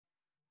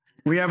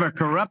We have a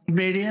corrupt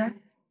media.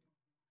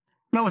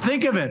 No,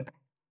 think of it.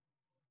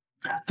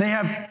 They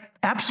have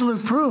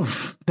absolute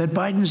proof that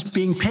Biden's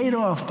being paid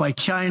off by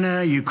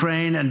China,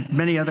 Ukraine, and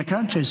many other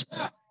countries.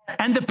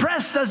 And the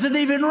press doesn't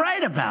even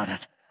write about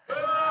it.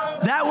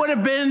 That would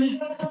have been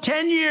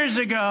 10 years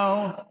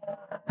ago.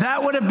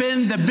 That would have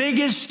been the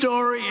biggest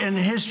story in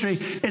history.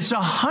 It's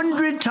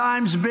 100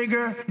 times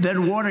bigger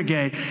than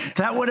Watergate.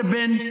 That would have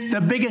been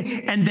the biggest.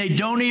 And they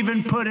don't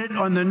even put it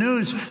on the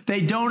news.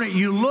 They don't.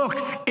 You look,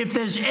 if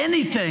there's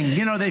anything,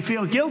 you know, they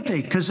feel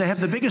guilty because they have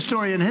the biggest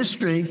story in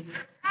history.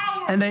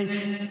 And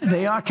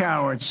they are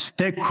cowards.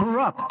 They're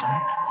corrupt.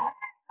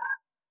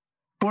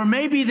 Or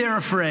maybe they're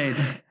afraid.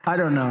 I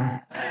don't know.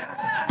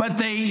 But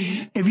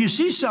if you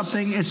see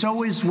something, it's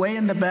always way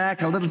in the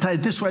back, a little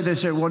tight. This way they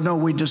say, well, no,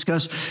 we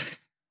discuss.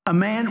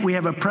 We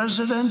have a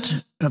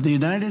president of the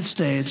United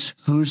States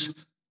who's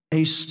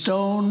a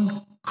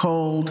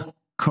stone-cold,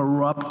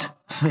 corrupt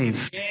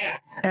thief.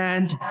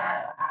 And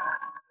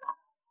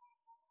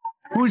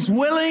who's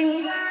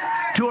willing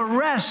to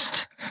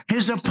arrest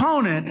his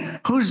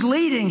opponent, who's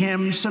leading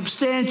him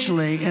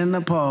substantially in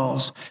the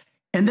polls.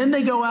 And then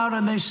they go out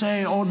and they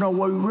say, oh, no,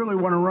 we really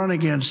want to run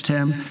against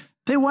him.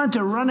 If they want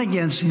to run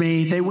against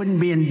me, they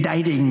wouldn't be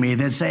indicting me.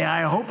 They'd say,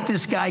 I hope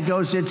this guy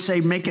goes in, say,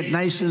 make it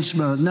nice and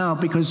smooth. No,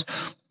 because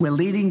we're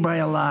leading by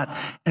a lot,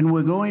 and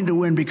we're going to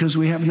win because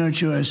we have no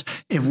choice.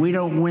 If we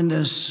don't win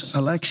this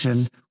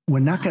election, we're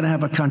not going to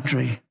have a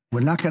country. We're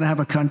not going to have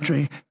a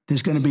country.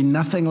 There's going to be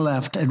nothing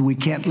left, and we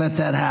can't let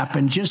that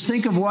happen. Just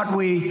think of what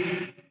we